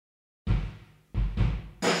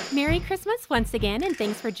Merry Christmas once again, and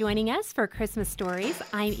thanks for joining us for Christmas Stories.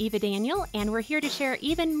 I'm Eva Daniel, and we're here to share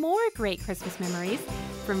even more great Christmas memories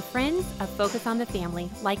from friends of Focus on the Family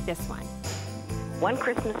like this one. One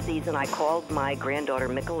Christmas season, I called my granddaughter,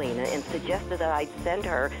 Michelina, and suggested that I'd send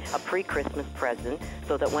her a pre-Christmas present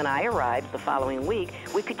so that when I arrived the following week,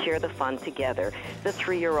 we could share the fun together. The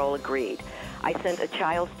 3-year-old agreed. I sent a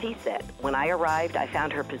child's tea set. When I arrived, I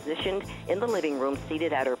found her positioned in the living room,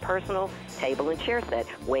 seated at her personal table and chair set,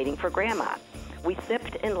 waiting for Grandma. We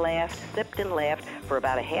sipped and laughed for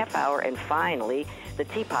about a half hour, and finally, the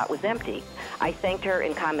teapot was empty. I thanked her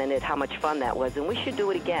and commented how much fun that was, and we should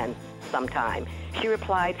do it again sometime. She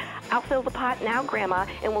replied, "I'll fill the pot now, Grandma,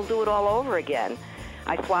 and we'll do it all over again."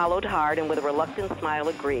 I swallowed hard and with a reluctant smile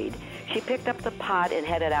agreed. She picked up the pot and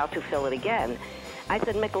headed out to fill it again. I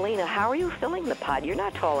said, "Michelina, how are you filling the pot? You're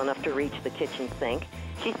not tall enough to reach the kitchen sink."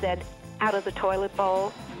 She said, "Out of the toilet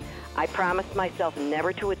bowl." I promised myself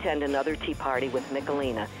never to attend another tea party with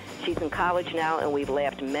Michelina. She's in college now, and we've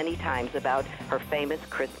laughed many times about her famous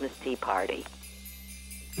Christmas tea party.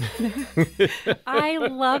 I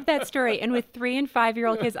love that story. And with 3 and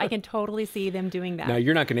 5-year-old kids, I can totally see them doing that. Now,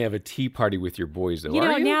 you're not going to have a tea party with your boys, though, are you? I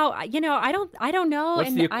don't know.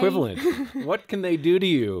 What's the equivalent? What can they do to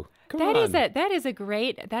you? That is a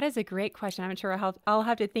great question. I'm sure I'll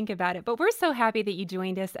have to think about it. But we're so happy that you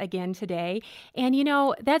joined us again today. And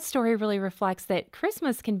that story really reflects that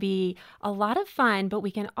Christmas can be a lot of fun, but we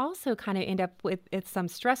can also kind of end up with some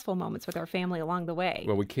stressful moments with our family along the way.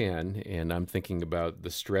 Well, we can. And I'm thinking about the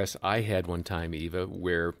stress I had one time, Eva,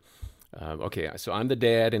 where so I'm the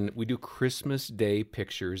dad, and we do Christmas Day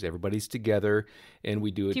pictures. Everybody's together, and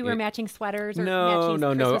we do it. Do you wear matching sweaters or No.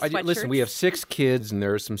 Christmas sweatshirts? Listen, we have 6 kids, and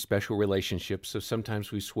there are some special relationships, so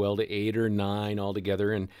sometimes we swell to 8 or 9 all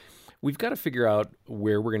together, and we've got to figure out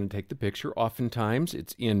where we're going to take the picture. Oftentimes,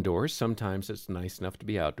 it's indoors. Sometimes it's nice enough to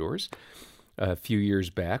be outdoors. A few years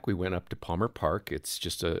back, we went up to Palmer Park. It's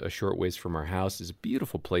just a short ways from our house. It's a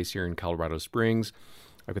beautiful place here in Colorado Springs.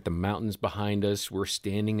 I've got the mountains behind us. We're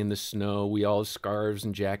standing in the snow. We all have scarves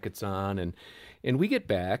and jackets on. And we get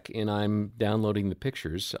back, and I'm downloading the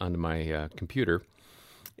pictures onto my computer.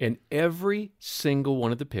 And every single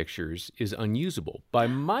one of the pictures is unusable by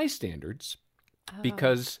my standards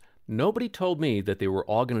because nobody told me that they were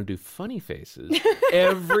all going to do funny faces.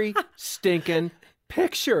 Every stinking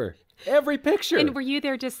picture. Every picture. And were you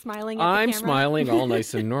there just smiling at the camera? I'm smiling all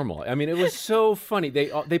nice and normal. I mean, it was so funny.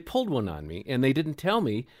 They pulled one on me, and they didn't tell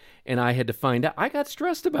me, and I had to find out. I got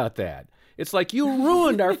stressed about that. It's like, you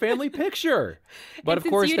ruined our family picture. But of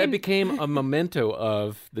course, that became a memento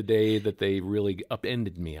of the day that they really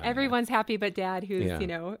upended me on. Everyone's happy but Dad, who's,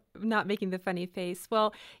 not making the funny face.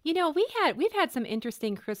 Well, we've had some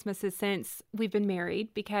interesting Christmases since we've been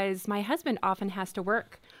married because my husband often has to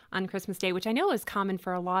work on Christmas Day, which I know is common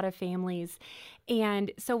for a lot of families.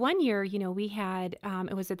 And so one year, we had,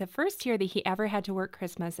 it was the first year that he ever had to work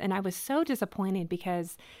Christmas. And I was so disappointed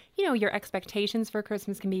because, your expectations for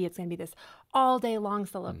Christmas can be, it's going to be this all day long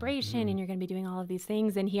celebration and you're going to be doing all of these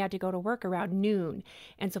things. And he had to go to work around noon.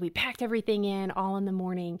 And so we packed everything in all in the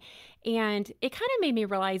morning. And it kind of made me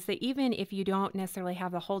realize that even if you don't necessarily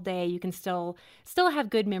have the whole day, you can still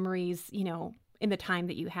have good memories, in the time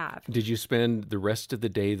that you have. Did you spend the rest of the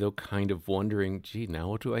day, though, kind of wondering, gee, now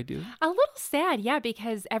what do I do? A little sad, yeah,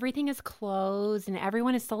 because everything is closed and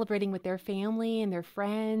everyone is celebrating with their family and their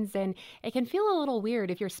friends. And it can feel a little weird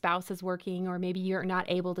if your spouse is working or maybe you're not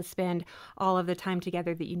able to spend all of the time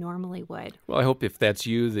together that you normally would. Well, I hope if that's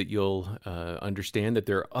you that you'll understand that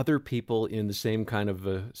there are other people in the same kind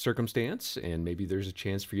of circumstance. And maybe there's a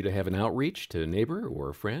chance for you to have an outreach to a neighbor or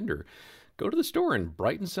a friend or go to the store and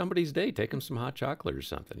brighten somebody's day. Take them some hot chocolate or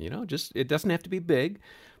something. Just it doesn't have to be big,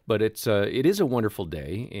 but it is a wonderful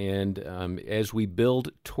day. And as we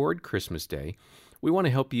build toward Christmas Day, we want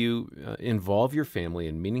to help you involve your family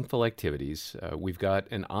in meaningful activities. We've got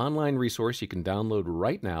an online resource you can download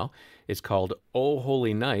right now. It's called Oh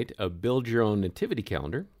Holy Night, a Build Your Own Nativity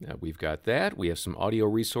Calendar. We've got that. We have some audio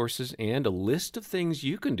resources and a list of things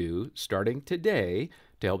you can do starting today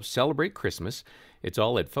to help celebrate Christmas. It's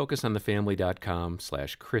all at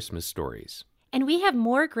focusonthefamily.com/Christmas stories. And we have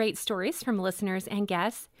more great stories from listeners and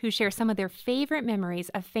guests who share some of their favorite memories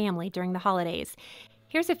of family during the holidays.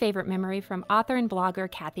 Here's a favorite memory from author and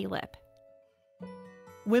blogger Kathy Lipp.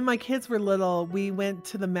 When my kids were little, we went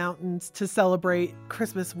to the mountains to celebrate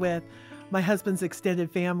Christmas with my husband's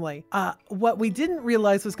extended family. What we didn't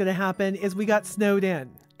realize was going to happen is we got snowed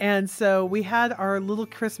in. And so we had our little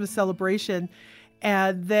Christmas celebration.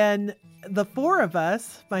 And then the 4 of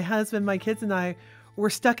us, my husband, my kids, and I, we're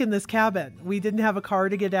stuck in this cabin. We didn't have a car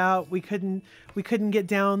to get out. We couldn't get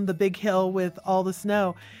down the big hill with all the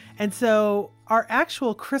snow. And so our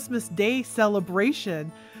actual Christmas Day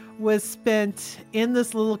celebration was spent in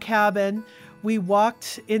this little cabin. We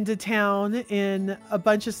walked into town in a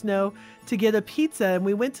bunch of snow to get a pizza, and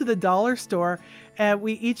we went to the dollar store and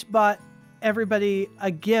we each bought everybody a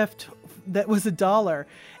gift that was $1.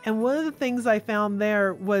 And one of the things I found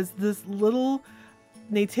there was this little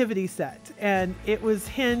nativity set, and it was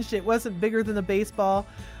hinged. It wasn't bigger than a baseball,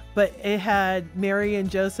 but it had Mary and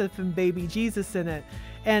Joseph and baby Jesus in it.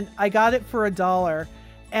 And I got it for $1.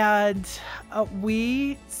 And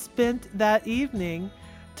we spent that evening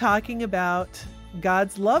talking about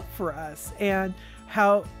God's love for us and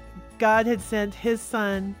how God had sent his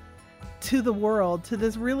son to the world, to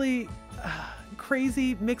this really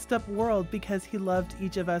crazy mixed up world, because he loved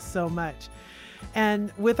each of us so much.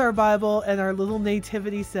 And with our Bible and our little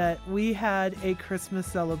nativity set, we had a Christmas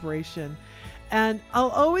celebration. And I'll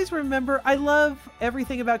always remember, I love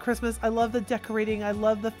everything about Christmas. I love the decorating. I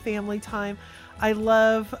love the family time. I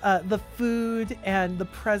love the food and the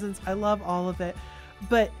presents. I love all of it.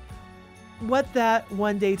 But what that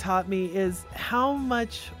one day taught me is how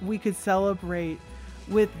much we could celebrate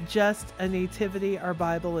with just a nativity, our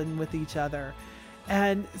Bible, and with each other.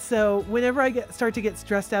 And so whenever I start to get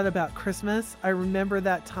stressed out about Christmas, I remember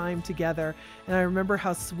that time together, and I remember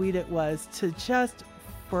how sweet it was to just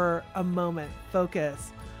for a moment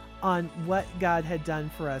focus on what God had done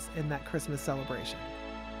for us in that Christmas celebration.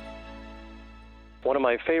 One of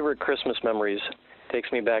my favorite Christmas memories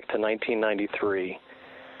takes me back to 1993.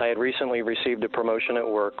 I had recently received a promotion at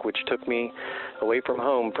work, which took me away from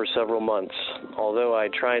home for several months. Although I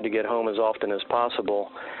tried to get home as often as possible,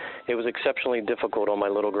 it was exceptionally difficult on my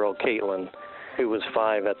little girl, Caitlin, who was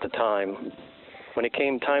 5 at the time. When it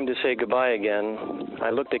came time to say goodbye again, I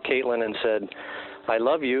looked at Caitlin and said, "I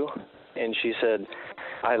love you," and she said,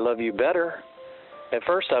 "I love you better." At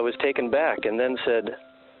first I was taken back and then said,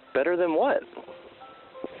 "Better than what?"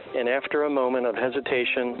 And after a moment of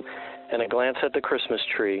hesitation and a glance at the Christmas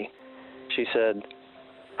tree, she said,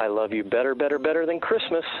 "I love you better, better, better than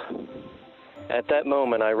Christmas." At that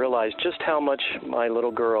moment, I realized just how much my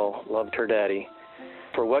little girl loved her daddy.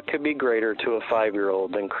 For what could be greater to a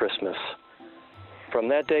 5-year-old than Christmas? From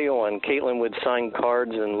that day on, Caitlin would sign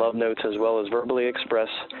cards and love notes as well as verbally express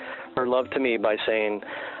her love to me by saying,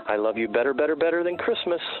 "I love you better, better, better than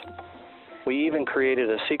Christmas." We even created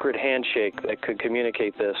a secret handshake that could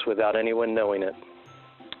communicate this without anyone knowing it.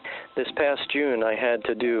 This past June, I had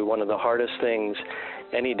to do one of the hardest things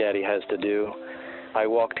any daddy has to do. I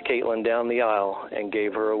walked Caitlin down the aisle and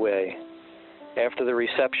gave her away. After the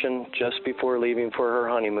reception, just before leaving for her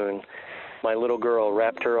honeymoon, my little girl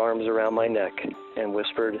wrapped her arms around my neck and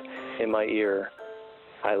whispered in my ear,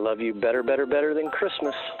 "I love you better, better, better than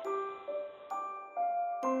Christmas."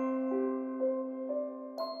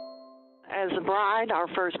 As a bride, our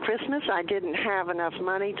first Christmas, I didn't have enough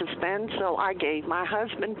money to spend, so I gave my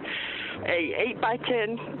husband a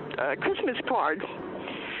 8x10 Christmas card.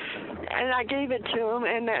 And I gave it to him,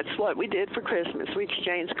 and that's what we did for Christmas. We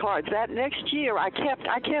exchanged cards. That next year, I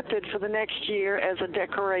kept it for the next year as a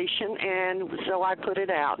decoration, and so I put it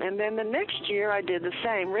out. And then the next year, I did the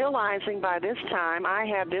same, realizing by this time I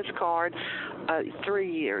had this card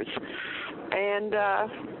 3 years. And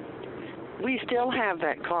we still have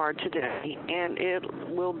that card today, and it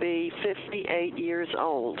will be 58 years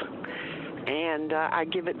old. And I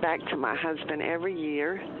give it back to my husband every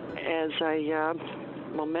year as a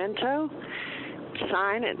memento,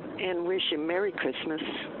 sign it, and wish him Merry Christmas,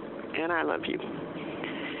 and I love you.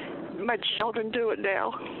 My children do it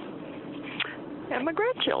now, and my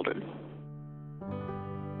grandchildren.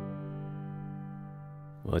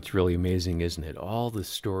 Well, it's really amazing, isn't it? All the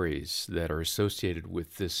stories that are associated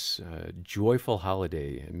with this joyful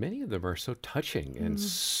holiday, many of them are so touching and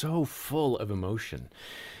so full of emotion.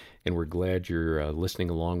 And we're glad you're listening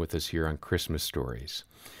along with us here on Christmas Stories.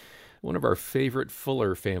 One of our favorite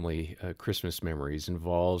Fuller family Christmas memories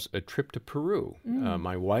involves a trip to Peru.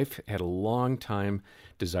 My wife had a long time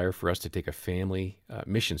desire for us to take a family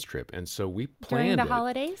missions trip, and so we planned During the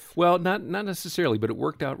holidays? Well, not necessarily, but it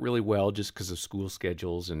worked out really well just because of school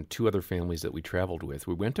schedules and 2 other families that we traveled with.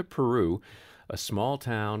 We went to Peru, a small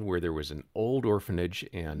town where there was an old orphanage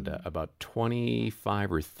and about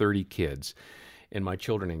 25 or 30 kids. And my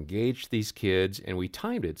children engaged these kids, and we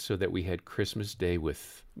timed it so that we had Christmas Day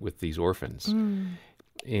with these orphans.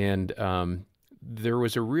 And there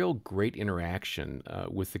was a real great interaction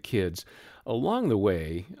with the kids. Along the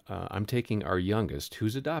way, I'm taking our youngest,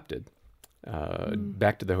 who's adopted,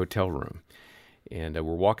 back to the hotel room. And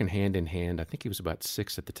we're walking hand in hand. I think he was about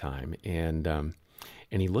 6 at the time. And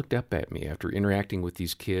And he looked up at me after interacting with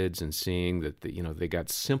these kids and seeing that, they got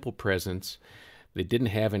simple presents. They didn't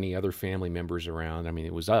have any other family members around. I mean,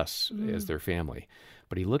 it was us as their family.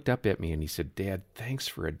 But he looked up at me and he said, "Dad, thanks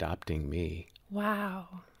for adopting me."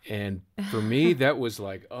 Wow. And for me, that was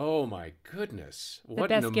like, oh my goodness, what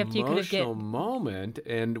best an gift you could have emotional moment,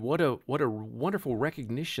 and what a wonderful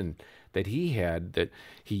recognition that he had, that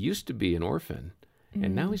he used to be an orphan,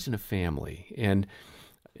 and now he's in a family. And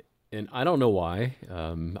I don't know why.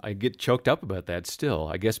 I get choked up about that still.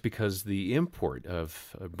 I guess because the import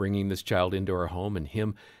of bringing this child into our home and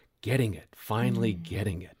him getting it, finally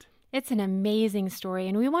getting it. It's an amazing story,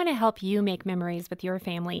 and we want to help you make memories with your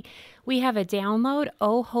family. We have a download,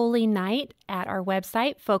 Oh Holy Night, at our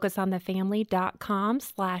website,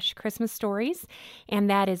 focusonthefamily.com/Christmas stories. And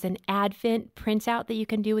that is an Advent printout that you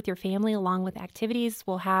can do with your family along with activities.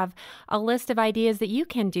 We'll have a list of ideas that you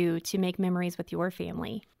can do to make memories with your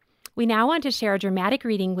family. We now want to share a dramatic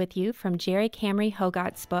reading with you from Jerry Camry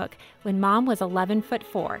Hogarth's book, When Mom Was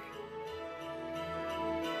 11'4".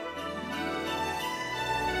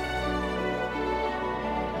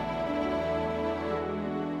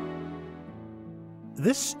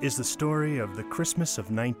 This is the story of the Christmas of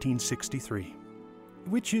 1963,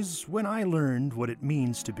 which is when I learned what it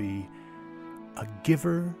means to be a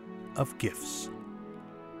giver of gifts.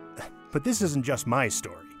 But this isn't just my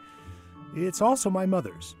story. It's also my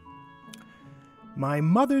mother's. My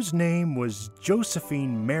mother's name was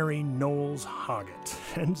Josephine Mary Knowles Hoggett,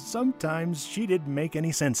 and sometimes she didn't make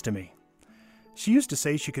any sense to me. She used to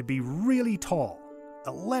say she could be really tall,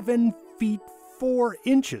 11 feet 4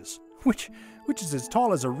 inches, which is as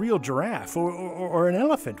tall as a real giraffe or an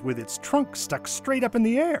elephant with its trunk stuck straight up in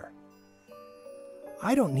the air.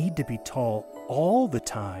 I don't need to be tall all the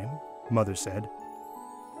time, Mother said,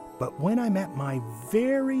 but when I'm at my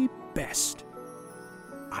very best,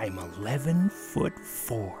 I'm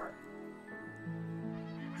 11'4".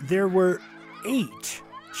 There were 8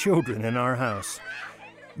 children in our house.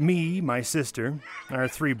 Me, my sister, our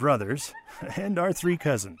 3 brothers, and our 3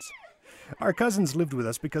 cousins. Our cousins lived with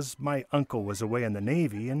us because my uncle was away in the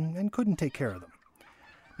Navy and couldn't take care of them.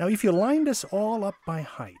 Now, if you lined us all up by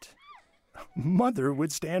height, Mother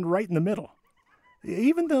would stand right in the middle.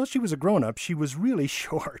 Even though she was a grown-up, she was really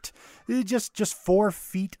short, just 4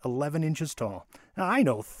 feet 11 inches tall. Now, I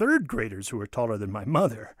know 3rd graders who are taller than my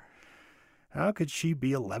mother. How could she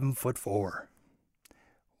be 11'4"?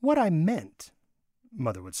 What I meant,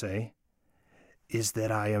 Mother would say, is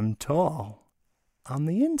that I am tall on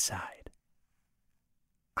the inside.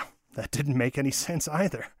 That didn't make any sense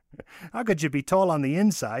either. How could you be tall on the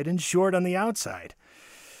inside and short on the outside?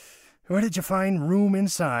 Where did you find room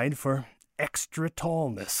inside for extra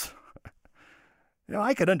tallness?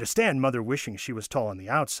 I could understand Mother wishing she was tall on the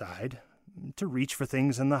outside, to reach for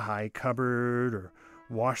things in the high cupboard or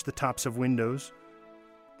wash the tops of windows,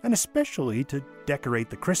 and especially to decorate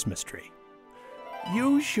the Christmas tree.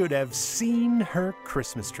 You should have seen her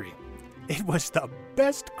Christmas tree. It was the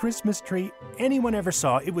best Christmas tree anyone ever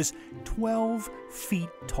saw. It was 12 feet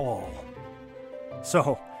tall.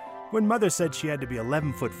 So, when Mother said she had to be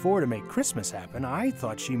 11'4" to make Christmas happen, I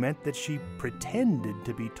thought she meant that she pretended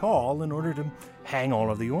to be tall in order to hang all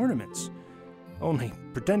of the ornaments. Only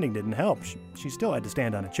pretending didn't help. She still had to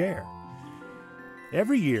stand on a chair.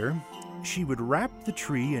 Every year, she would wrap the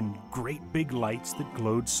tree in great big lights that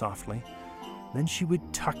glowed softly. Then she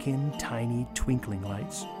would tuck in tiny twinkling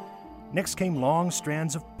lights. Next came long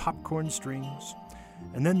strands of popcorn strings,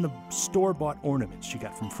 and then the store-bought ornaments she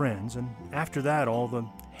got from friends, and after that all the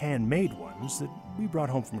handmade ones that we brought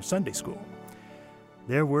home from Sunday school.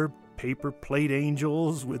 There were paper plate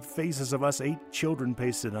angels with faces of us 8 children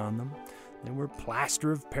pasted on them. There were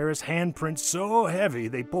plaster of Paris handprints so heavy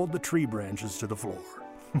they pulled the tree branches to the floor.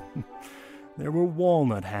 There were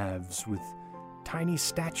walnut halves with tiny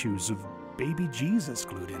statues of baby Jesus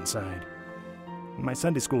glued inside. My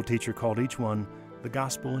Sunday school teacher called each one the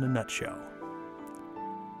Gospel in a Nutshell.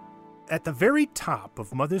 At the very top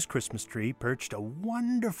of Mother's Christmas tree perched a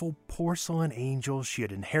wonderful porcelain angel she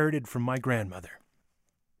had inherited from my grandmother.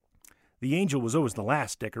 The angel was always the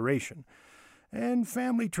last decoration, and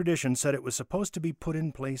family tradition said it was supposed to be put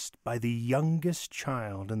in place by the youngest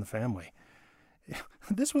child in the family.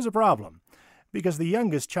 This was a problem, because the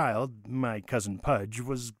youngest child, my cousin Pudge,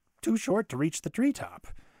 was too short to reach the treetop,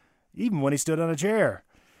 even when he stood on a chair.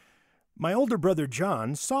 My older brother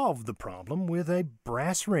John solved the problem with a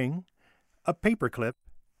brass ring, a paperclip,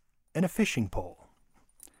 and a fishing pole.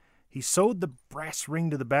 He sewed the brass ring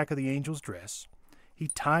to the back of the angel's dress. He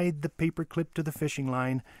tied the paperclip to the fishing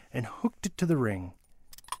line and hooked it to the ring.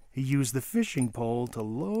 He used the fishing pole to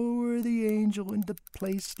lower the angel into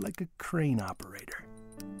place like a crane operator.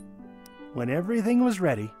 when everything was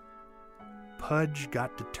ready, Pudge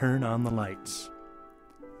got to turn on the lights.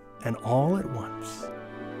 And all at once,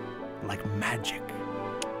 like magic,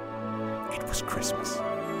 it was Christmas.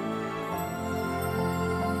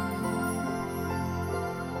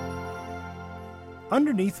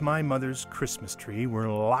 Underneath my mother's Christmas tree were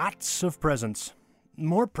lots of presents.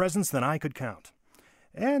 More presents than I could count.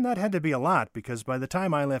 And that had to be a lot, because by the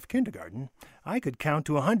time I left kindergarten, I could count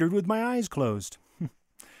to 100 with my eyes closed.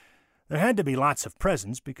 There had to be lots of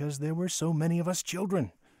presents because there were so many of us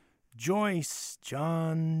children. Joyce,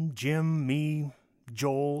 John, Jim, me,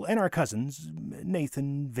 Joel, and our cousins,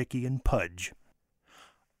 Nathan, Vicky, and Pudge.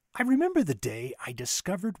 I remember the day I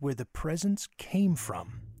discovered where the presents came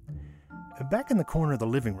from. Back in the corner of the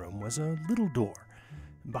living room was a little door.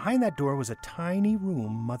 Behind that door was a tiny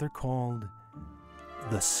room Mother called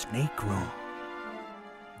the snake room.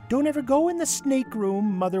 "Don't ever go in the snake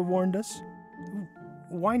room," Mother warned us.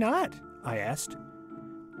 "Why not?" I asked.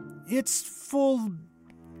 "It's full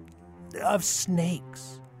of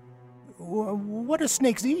snakes." "What do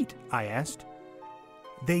snakes eat?" I asked.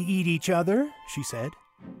 "They eat each other," she said.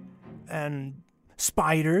 "And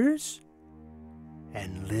spiders.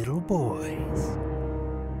 And little boys."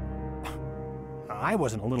 I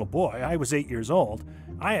wasn't a little boy. I was 8 years old.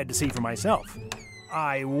 I had to see for myself.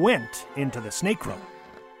 I went into the snake room.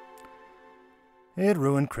 It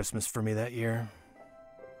ruined Christmas for me that year.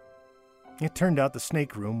 It turned out the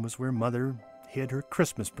snake room was where Mother hid her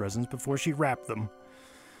Christmas presents before she wrapped them.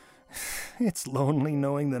 It's lonely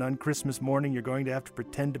knowing that on Christmas morning you're going to have to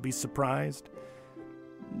pretend to be surprised.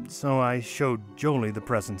 So I showed Jolie the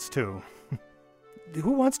presents too.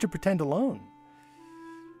 Who wants to pretend alone?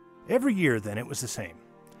 Every year then it was the same.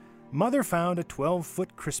 Mother found a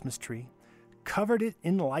 12-foot Christmas tree, covered it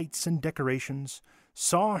in lights and decorations,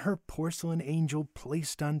 saw her porcelain angel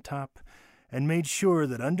placed on top, and made sure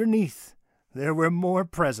that underneath there were more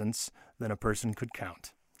presents than a person could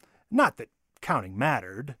count. Not that counting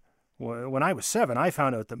mattered. When I was 7, I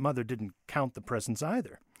found out that Mother didn't count the presents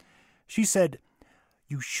either. She said,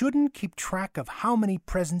 "You shouldn't keep track of how many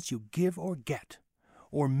presents you give or get,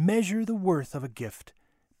 or measure the worth of a gift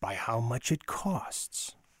by how much it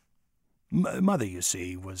costs." Mother, you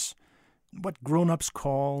see, was what grown-ups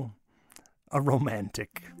call a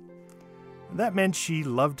romantic. That meant she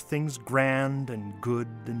loved things grand and good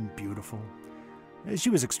and beautiful. She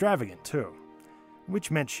was extravagant, too,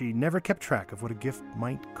 which meant she never kept track of what a gift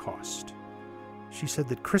might cost. She said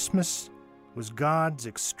that Christmas was God's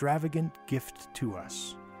extravagant gift to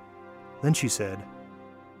us. Then she said,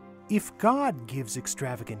 "If God gives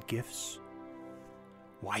extravagant gifts,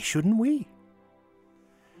 why shouldn't we?"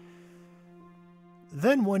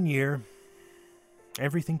 Then one year,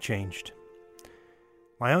 everything changed.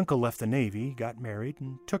 My uncle left the Navy, got married,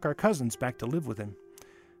 and took our cousins back to live with him.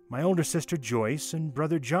 My older sister Joyce and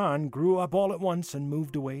brother John grew up all at once and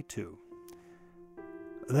moved away too.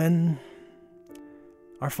 Then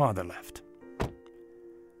our father left.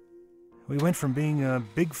 We went from being a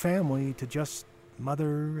big family to just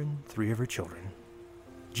Mother and 3 of her children,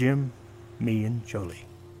 Jim, me, and Jolie.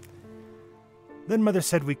 Then Mother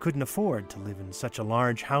said we couldn't afford to live in such a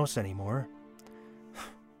large house anymore.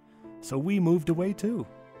 So we moved away too.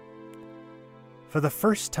 For the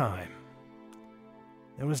first time,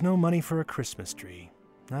 there was no money for a Christmas tree,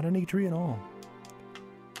 not any tree at all.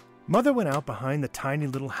 Mother went out behind the tiny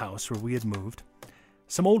little house where we had moved.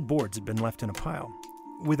 Some old boards had been left in a pile.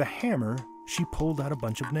 With a hammer, she pulled out a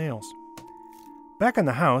bunch of nails. Back in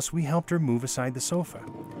the house, we helped her move aside the sofa.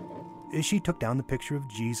 She took down the picture of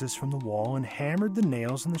Jesus from the wall and hammered the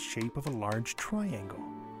nails in the shape of a large triangle.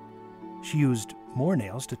 She used more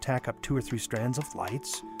nails to tack up 2 or 3 strands of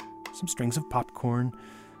lights, some strings of popcorn,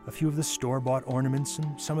 a few of the store-bought ornaments,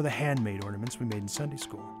 and some of the handmade ornaments we made in Sunday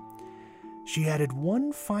school. She added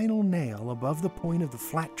one final nail above the point of the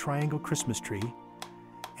flat triangle Christmas tree,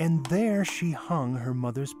 and there she hung her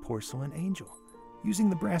mother's porcelain angel, using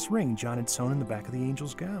the brass ring John had sewn in the back of the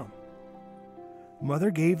angel's gown.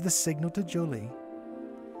 Mother gave the signal to Jolie.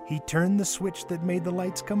 He turned the switch that made the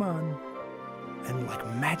lights come on, and like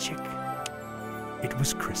magic, it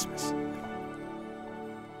was Christmas.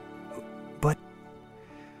 But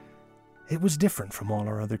it was different from all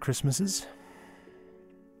our other Christmases.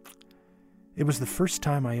 It was the first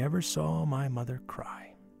time I ever saw my mother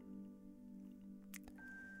cry.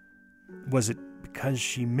 Was it because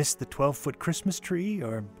she missed the 12-foot Christmas tree,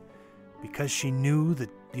 or because she knew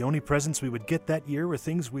that the only presents we would get that year were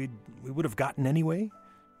things we would have gotten anyway?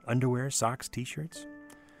 Underwear, socks, t-shirts?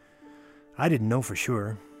 I didn't know for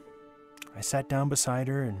sure. I sat down beside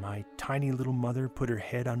her, and my tiny little mother put her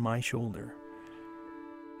head on my shoulder.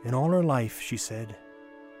 In all her life, she said,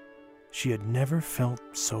 She had never felt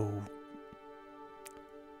so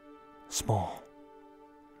small.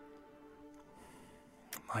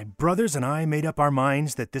 My brothers and I made up our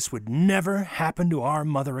minds that this would never happen to our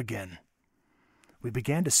mother again. We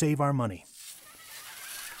began to save our money.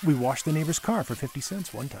 We washed the neighbor's car for 50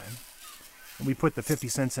 cents one time, and we put the 50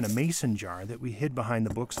 cents in a mason jar that we hid behind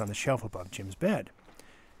the books on the shelf above Jim's bed.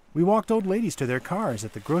 We walked old ladies to their cars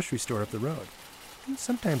at the grocery store up the road. And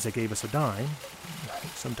sometimes they gave us a dime.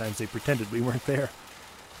 Sometimes they pretended we weren't there.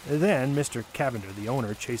 Then Mr. Cavender, the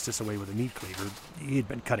owner, chased us away with a meat cleaver. He'd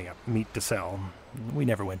been cutting up meat to sell. We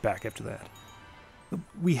never went back after that.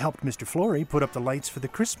 We helped Mr. Flory put up the lights for the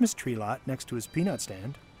Christmas tree lot next to his peanut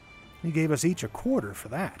stand. He gave us each a quarter for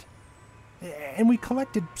that. And we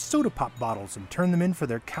collected soda pop bottles and turned them in for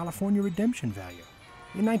their California redemption value.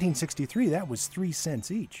 In 1963, that was 3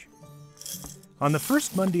 cents each. On the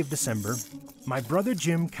first Monday of December, my brother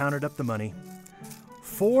Jim counted up the money.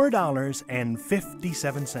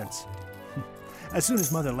 $4.57. As soon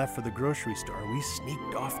as Mother left for the grocery store, we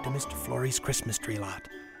sneaked off to Mr. Flory's Christmas tree lot.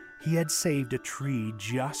 He had saved a tree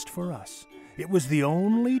just for us. It was the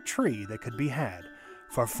only tree that could be had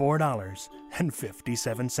for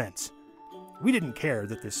 $4.57. We didn't care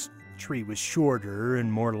that this tree was shorter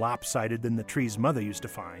and more lopsided than the trees Mother used to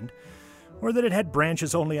find, or that it had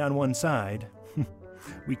branches only on one side.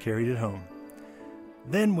 We carried it home.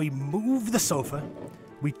 Then we moved the sofa.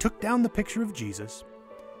 We took down the picture of Jesus.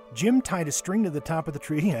 Jim tied a string to the top of the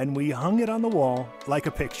tree, and we hung it on the wall like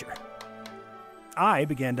a picture. I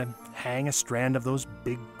began to hang a strand of those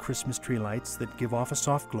big Christmas tree lights that give off a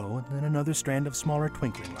soft glow, and then another strand of smaller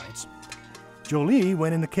twinkling lights. Jolie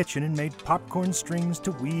went in the kitchen and made popcorn strings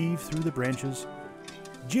to weave through the branches.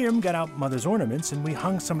 Jim got out Mother's ornaments, and we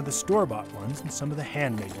hung some of the store-bought ones and some of the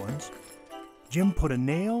handmade ones. Jim put a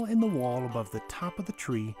nail in the wall above the top of the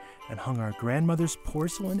tree and hung our grandmother's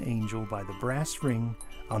porcelain angel by the brass ring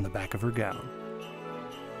on the back of her gown.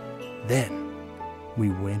 Then we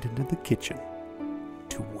went into the kitchen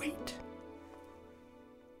to wait.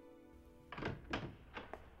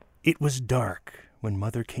 It was dark when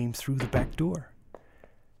Mother came through the back door.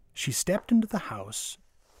 She stepped into the house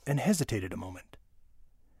and hesitated a moment.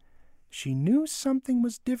 She knew something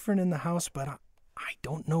was different in the house, but I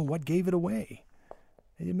don't know what gave it away.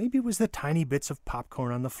 Maybe it was the tiny bits of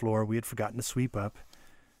popcorn on the floor we had forgotten to sweep up.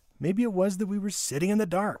 Maybe it was that we were sitting in the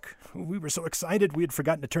dark. We were so excited we had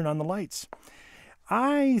forgotten to turn on the lights.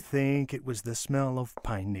 I think it was the smell of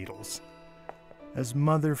pine needles. As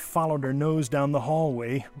Mother followed her nose down the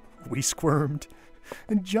hallway, we squirmed.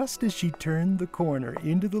 And just as she turned the corner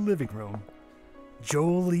into the living room,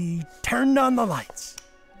 Jolie turned on the lights.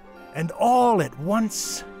 And all at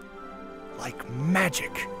once, like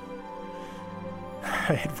magic,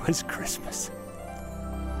 it was Christmas.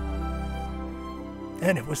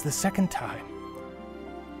 And it was the second time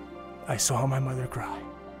I saw my mother cry.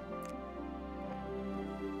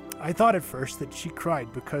 I thought at first that she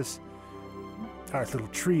cried because our little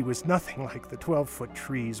tree was nothing like the 12-foot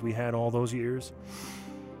trees we had all those years.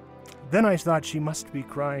 Then I thought she must be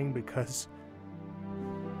crying because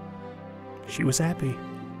she was happy.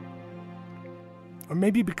 Or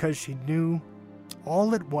maybe because she knew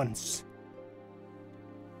all at once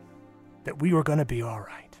that we were going to be all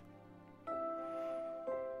right.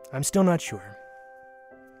 I'm still not sure.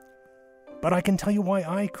 But I can tell you why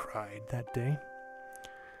I cried that day.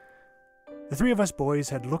 The three of us boys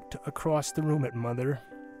had looked across the room at Mother,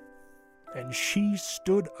 and she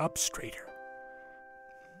stood up straighter.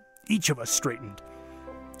 Each of us straightened.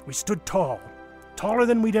 We stood tall, taller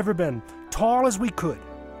than we'd ever been, tall as we could.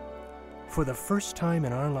 For the first time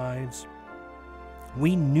in our lives,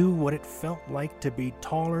 we knew what it felt like to be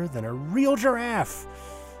taller than a real giraffe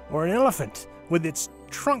or an elephant with its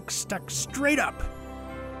trunk stuck straight up.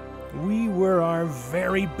 We were our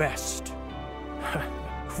very best.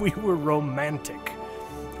 We were romantic.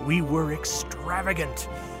 We were extravagant.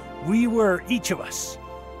 We were, each of us,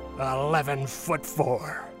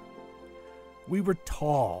 11'4". We were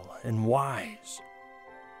tall and wise.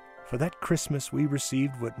 For that Christmas, we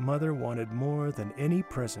received what Mother wanted more than any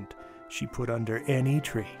present she put under any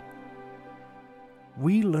tree.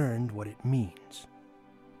 We learned what it means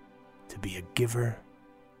to be a giver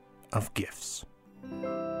of gifts.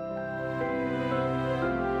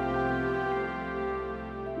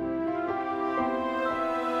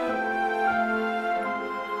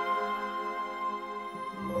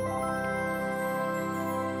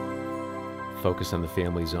 Focus on the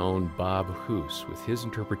Family's own Bob Hoose with his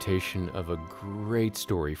interpretation of a great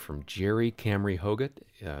story from Jerry Camry Hoggett.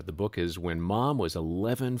 The book is When Mom Was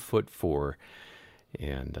 11'4".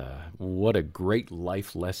 And what a great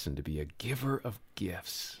life lesson to be a giver of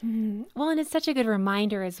gifts. Well, and it's such a good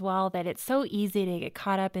reminder as well that it's so easy to get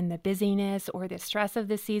caught up in the busyness or the stress of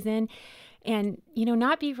the season and,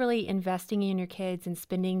 not be really investing in your kids and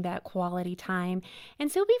spending that quality time.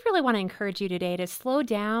 And so we really want to encourage you today to slow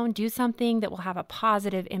down, do something that will have a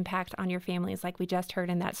positive impact on your families, like we just heard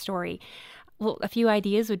in that story. Well, a few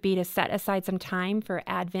ideas would be to set aside some time for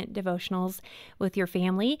Advent devotionals with your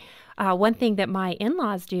family. One thing that my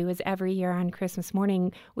in-laws do is every year on Christmas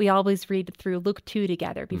morning, we always read through Luke 2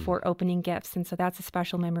 together before opening gifts. And so that's a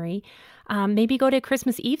special memory. Maybe go to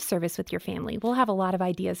Christmas Eve service with your family. We'll have a lot of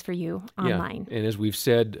ideas for you online. Yeah. And as we've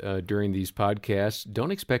said during these podcasts,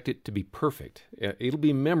 don't expect it to be perfect. It'll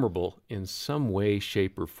be memorable in some way,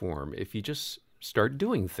 shape, or form if you just start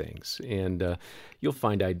doing things. And you'll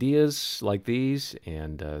find ideas like these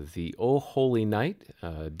and the Oh Holy Night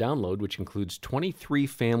download, which includes 23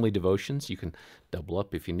 family devotions. You can double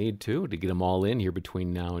up if you need to get them all in here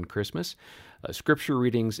between now and Christmas, scripture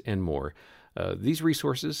readings, and more. These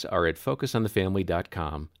resources are at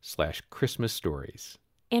focusonthefamily.com/Christmas stories.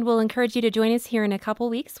 And we'll encourage you to join us here in a couple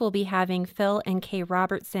weeks. We'll be having Phil and Kay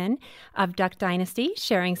Robertson of Duck Dynasty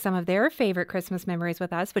sharing some of their favorite Christmas memories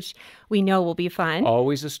with us, which we know will be fun.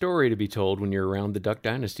 Always a story to be told when you're around the Duck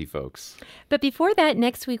Dynasty folks. But before that,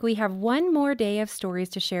 next week we have one more day of stories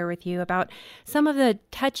to share with you about some of the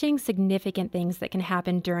touching, significant things that can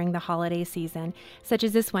happen during the holiday season, such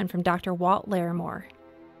as this one from Dr. Walt Larimore.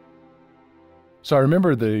 So I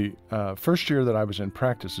remember the first year that I was in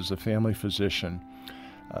practice as a family physician.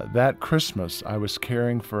 That Christmas, I was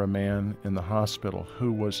caring for a man in the hospital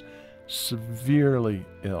who was severely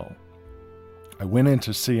ill. I went in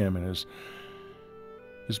to see him, and his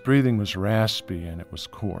breathing was raspy and it was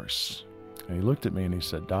coarse. And he looked at me and he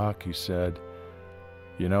said, "Doc," he said,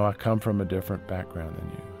 "I come from a different background than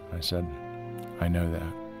you." I said, "I know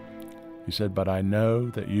that." He said, "But I know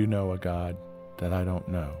that you know a God that I don't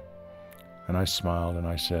know." And I smiled and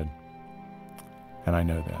I said, "And I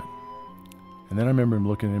know that." And then I remember him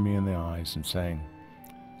looking at me in the eyes and saying,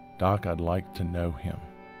 "Doc, I'd like to know him."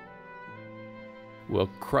 Well,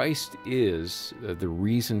 Christ is the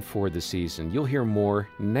reason for the season. You'll hear more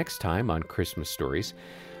next time on Christmas Stories.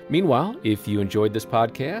 Meanwhile, if you enjoyed this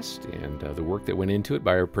podcast and the work that went into it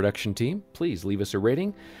by our production team, please leave us a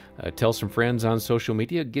rating, tell some friends on social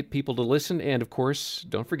media, get people to listen, and of course,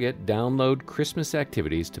 don't forget, download Christmas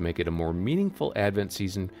activities to make it a more meaningful Advent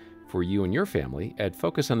season for you and your family at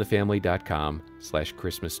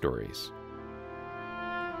focusonthefamily.com/Christmas stories.